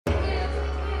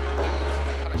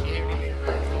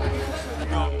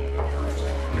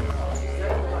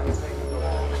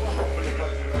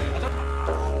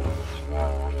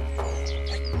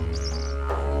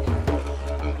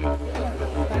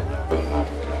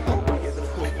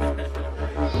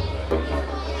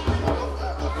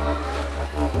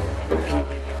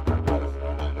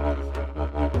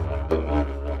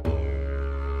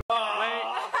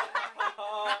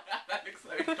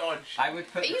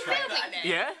Are you filming this?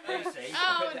 Yeah?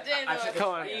 Oh, Devon. Come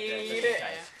on. Eat it.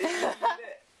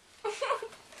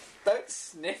 Don't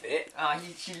sniff it.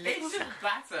 She licks the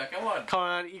batter, come on. Come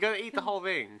on, you gotta eat the whole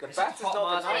thing. The batter's not the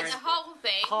I ate nice. the whole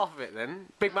thing. Half of it then.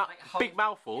 Big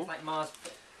mouthful. It's like Mars.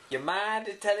 Your mind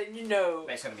is telling you no,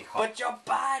 But it's gonna be hot. but your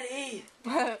body's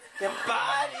telling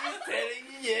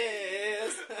you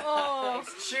yes. Oh.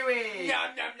 It's chewy.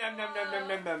 Yum yum yum yum yum yum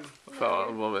yum yum. Oh, I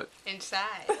love it.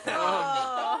 Inside.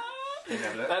 Oh.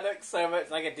 That looks so much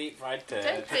like a deep fried turd.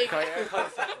 Don't think.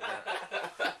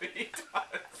 It's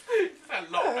a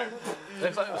lot.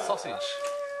 Looks like a sausage.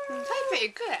 It's pretty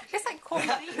good. It's like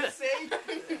corned beef.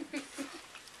 A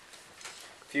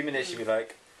few minutes you'll be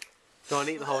like, Go on,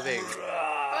 eat the whole thing. I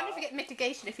wonder if you get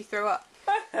mitigation if you throw up.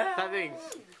 That thing.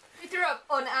 If you threw up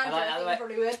on Andrew, I think you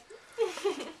probably would.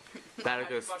 That'll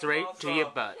go straight to your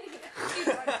butt.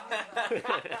 I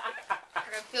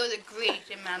can feel the grease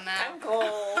in my mouth.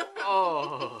 Oh.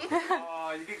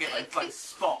 Oh, you can get like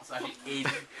spots actually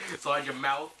inside your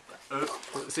mouth.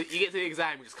 So you get to the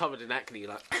exam, you're just covered in acne,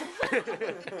 like.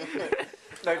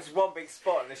 no, just one big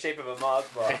spot in the shape of a Mars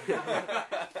bar.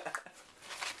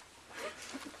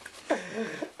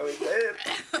 Oh, is it?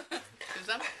 Is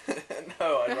that?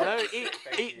 No, I'd No, rather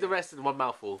eat the rest in one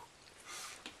mouthful.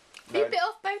 No, You bit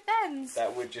off both ends.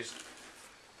 that would just.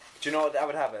 Do you know what that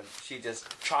would happen? She just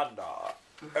chanda.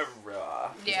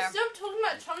 Yeah. Stop talking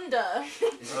about chunder.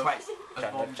 This is quite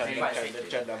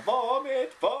Chanda.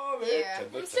 Vomit, vomit. Yeah.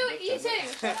 Chanda, I'm still chanda, eating.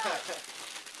 chanda.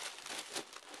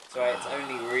 So it's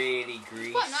only really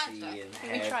greasy Quite nice, though. and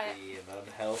Can we try it? heavy and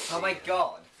unhealthy. Oh my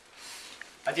god.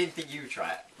 I didn't think you would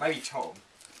try it. Maybe Tom.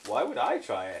 Why would I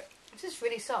try it? This is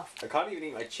really soft. I can't even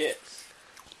eat my chips.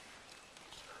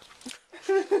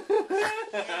 Anybody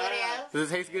else?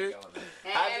 Does it taste good?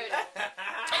 Yeah.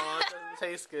 Oh, it doesn't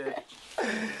taste good.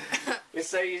 It's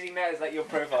so easy now. It's like your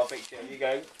profile picture. You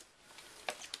go.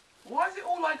 Why is it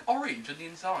all like orange on the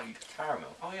inside?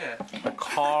 Caramel. Oh yeah.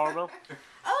 Caramel.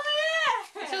 Oh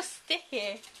yeah! It's so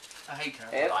sticky. I hate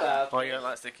caramel. Oh, you don't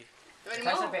like sticky? Do any It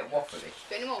tastes a more? bit waffly.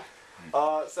 Do any more?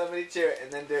 Oh, somebody chew it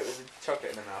and then do it with the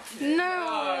chocolate in the mouth.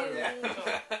 No. Yeah.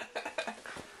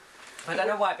 I don't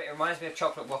know why, but it reminds me of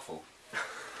chocolate waffle.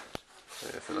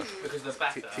 Because the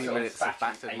batter. 2 minutes of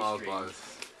battered Mars pastry. bars.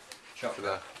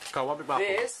 Chocolate. Go on, one big mouthful.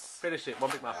 This Finish it, one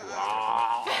big mouthful.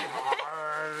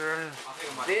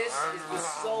 This is the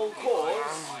sole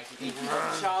cause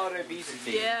of child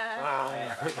obesity.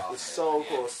 Yeah. The sole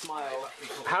cause. Smile.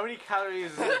 How many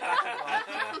calories is in a battered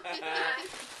Mars bar?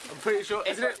 I'm pretty sure.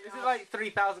 Is it like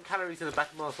 3,000 calories in a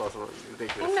battered Mars bar or something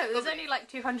ridiculous? Oh, no, there's only like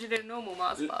 200 in a normal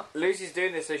Mars bar. Lucy's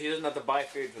doing this so she doesn't have to buy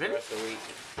food for the Really? rest of the week.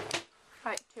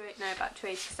 Right, about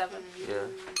 287. Yeah.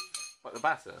 What, the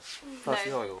batter? Plus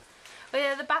the oil? Well,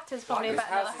 yeah, the batter's probably This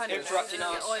about another house is 100. interrupting The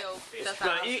us. oil does No,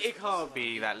 that. it can't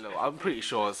be that low. I'm pretty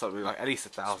sure it's something like at least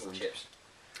 1,000. Chips.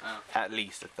 At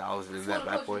least 1,000 in that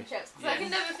bad boy. I can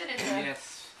never finish it.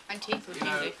 Yes. And teeth would You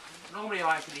know, easy. normally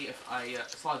I can eat a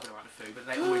sizable amount of food, but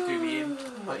they always do me in.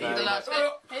 Like, The either last bit. I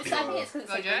think it's because it's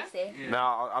Roger? so greasy. Yeah. No,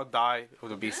 I'll die of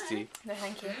obesity. No,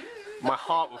 thank you. My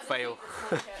heart will fail.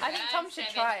 I think Tom should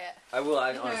try it. I will.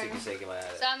 I honestly be sick if I had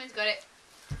it. Simon's got it.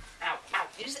 Ow, ow.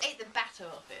 You just ate the batter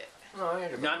off it. Nom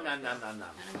nom nom nom nom.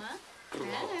 Yeah. Oh,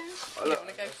 look,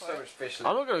 wanna go there's for so it? much fish.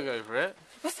 I'm not gonna go for it.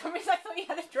 For some reason, I thought you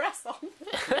had a dress on.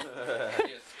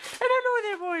 Yes. I don't know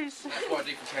their voice. That's what I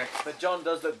do for chest. But John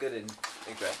does look good in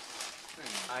dress.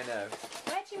 I know.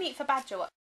 Where do you meet for badger?